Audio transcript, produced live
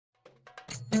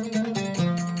Hi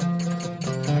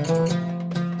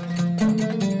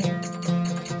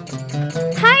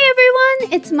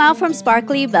everyone, it's Mao from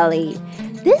Sparkly Belly.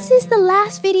 This is the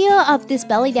last video of this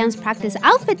belly dance practice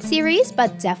outfit series,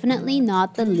 but definitely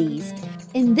not the least.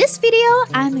 In this video,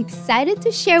 I'm excited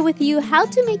to share with you how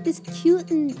to make this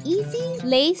cute and easy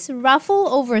lace ruffle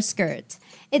overskirt.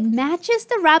 It matches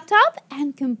the wrap top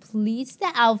and completes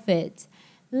the outfit.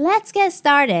 Let's get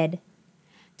started.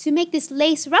 To make this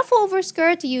lace ruffle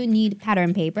overskirt, you need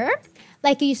pattern paper.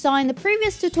 Like you saw in the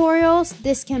previous tutorials,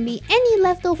 this can be any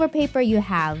leftover paper you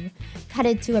have. Cut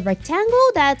it to a rectangle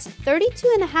that's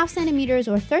 32.5 centimeters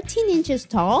or 13 inches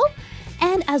tall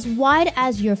and as wide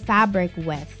as your fabric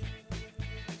width.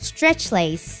 Stretch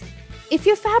lace. If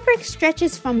your fabric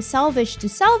stretches from selvage to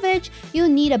selvage, you'll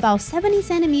need about 70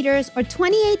 centimeters or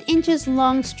 28 inches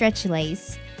long stretch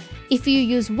lace. If you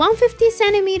use 150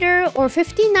 centimeter or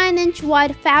 59 inch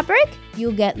wide fabric,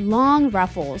 you'll get long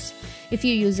ruffles. If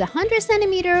you use 100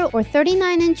 centimeter or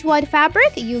 39 inch wide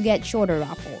fabric, you get shorter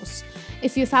ruffles.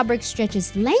 If your fabric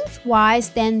stretches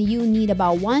lengthwise, then you need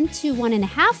about 1 to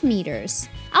 1.5 meters.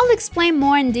 I'll explain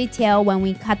more in detail when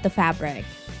we cut the fabric.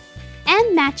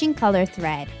 And matching color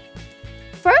thread.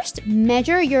 First,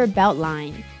 measure your belt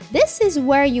line. This is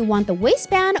where you want the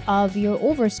waistband of your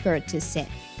overskirt to sit.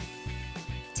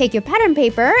 Take your pattern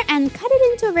paper and cut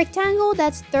it into a rectangle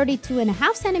that's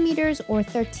 32.5 centimeters or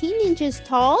 13 inches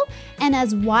tall and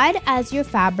as wide as your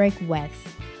fabric width.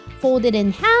 Fold it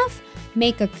in half,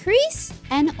 make a crease,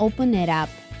 and open it up.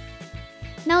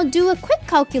 Now do a quick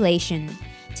calculation.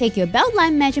 Take your belt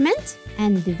line measurement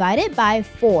and divide it by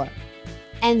 4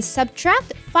 and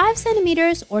subtract 5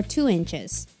 centimeters or 2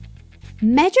 inches.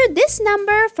 Measure this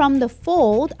number from the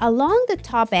fold along the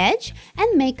top edge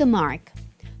and make a mark.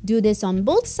 Do this on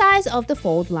both sides of the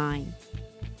fold line.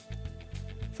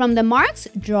 From the marks,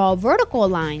 draw vertical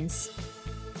lines.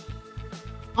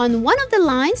 On one of the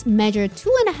lines, measure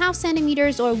 2.5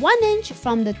 centimeters or 1 inch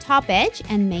from the top edge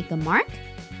and make a mark.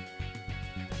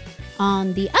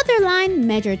 On the other line,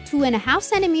 measure 2.5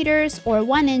 centimeters or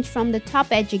 1 inch from the top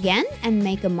edge again and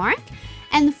make a mark.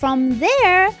 And from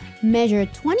there, measure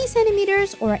 20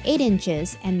 centimeters or 8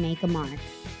 inches and make a mark.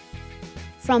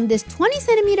 From this 20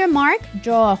 centimeter mark,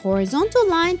 draw a horizontal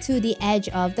line to the edge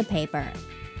of the paper.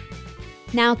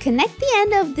 Now connect the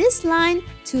end of this line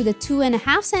to the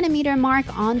 2.5 centimeter mark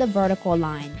on the vertical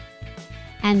line.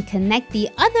 And connect the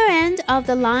other end of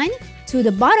the line to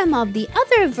the bottom of the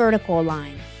other vertical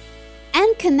line.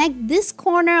 And connect this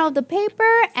corner of the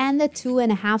paper and the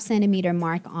 2.5 centimeter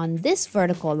mark on this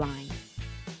vertical line.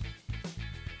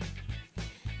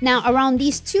 Now around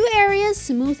these two areas,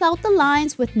 smooth out the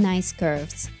lines with nice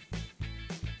curves.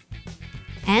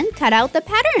 And cut out the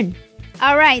pattern.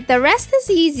 Alright, the rest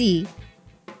is easy.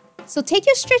 So take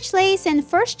your stretch lace and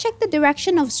first check the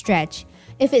direction of stretch.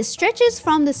 If it stretches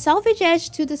from the selvage edge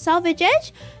to the selvage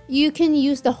edge, you can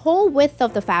use the whole width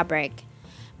of the fabric.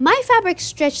 My fabric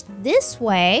stretched this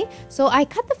way, so I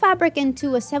cut the fabric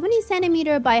into a 70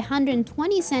 centimeter by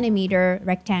 120 centimeter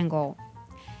rectangle.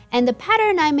 And the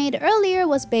pattern I made earlier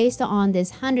was based on this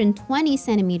 120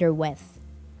 centimeter width.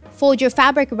 Fold your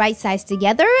fabric right sides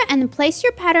together and place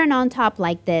your pattern on top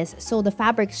like this so the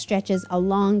fabric stretches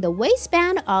along the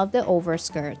waistband of the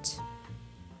overskirt.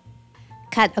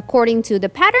 Cut according to the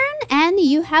pattern and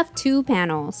you have 2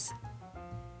 panels.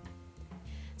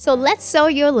 So let's sew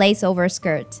your lace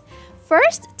overskirt.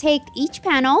 First, take each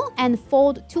panel and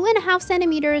fold 2.5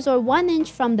 centimeters or 1 inch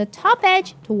from the top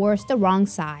edge towards the wrong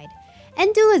side.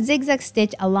 And do a zigzag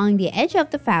stitch along the edge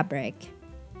of the fabric.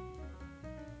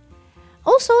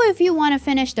 Also, if you want to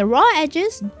finish the raw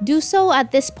edges, do so at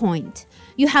this point.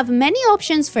 You have many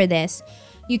options for this.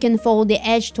 You can fold the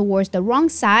edge towards the wrong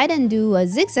side and do a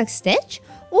zigzag stitch,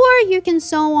 or you can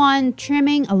sew on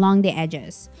trimming along the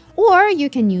edges. Or you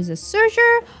can use a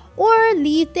serger, or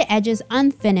leave the edges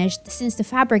unfinished since the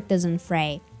fabric doesn't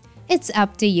fray. It's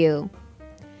up to you.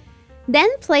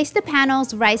 Then place the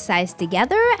panels right sides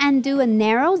together and do a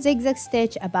narrow zigzag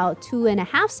stitch about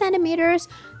 2.5 centimeters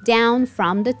down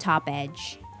from the top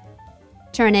edge.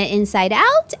 Turn it inside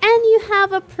out and you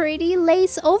have a pretty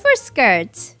lace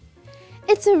overskirt.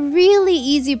 It's a really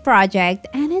easy project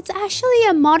and it's actually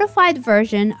a modified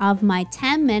version of my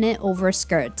 10-minute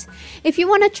overskirt. If you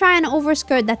want to try an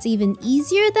overskirt that's even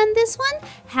easier than this one,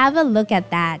 have a look at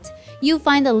that. You'll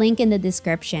find the link in the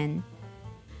description.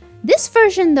 This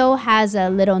version though has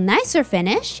a little nicer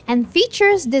finish and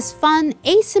features this fun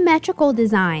asymmetrical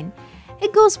design.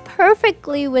 It goes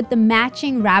perfectly with the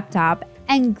matching wrap top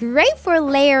and great for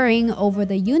layering over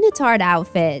the unitard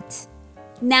outfit.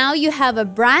 Now you have a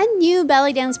brand new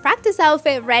belly dance practice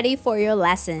outfit ready for your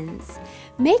lessons.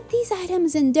 Make these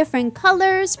items in different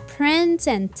colors, prints,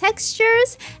 and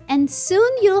textures, and soon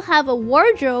you'll have a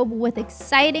wardrobe with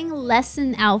exciting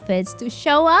lesson outfits to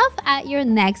show off at your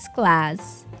next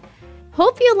class.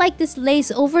 Hope you like this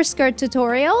lace overskirt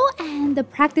tutorial and the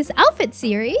practice outfit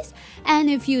series, and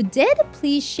if you did,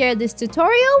 please share this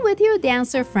tutorial with your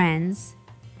dancer friends.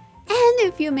 And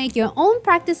if you make your own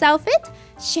practice outfit,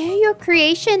 share your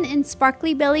creation in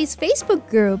Sparkly Belly's Facebook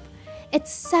group.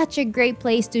 It's such a great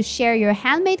place to share your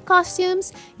handmade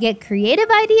costumes, get creative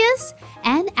ideas,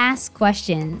 and ask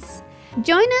questions.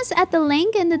 Join us at the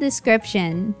link in the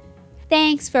description.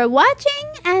 Thanks for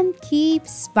watching and keep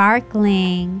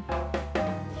sparkling!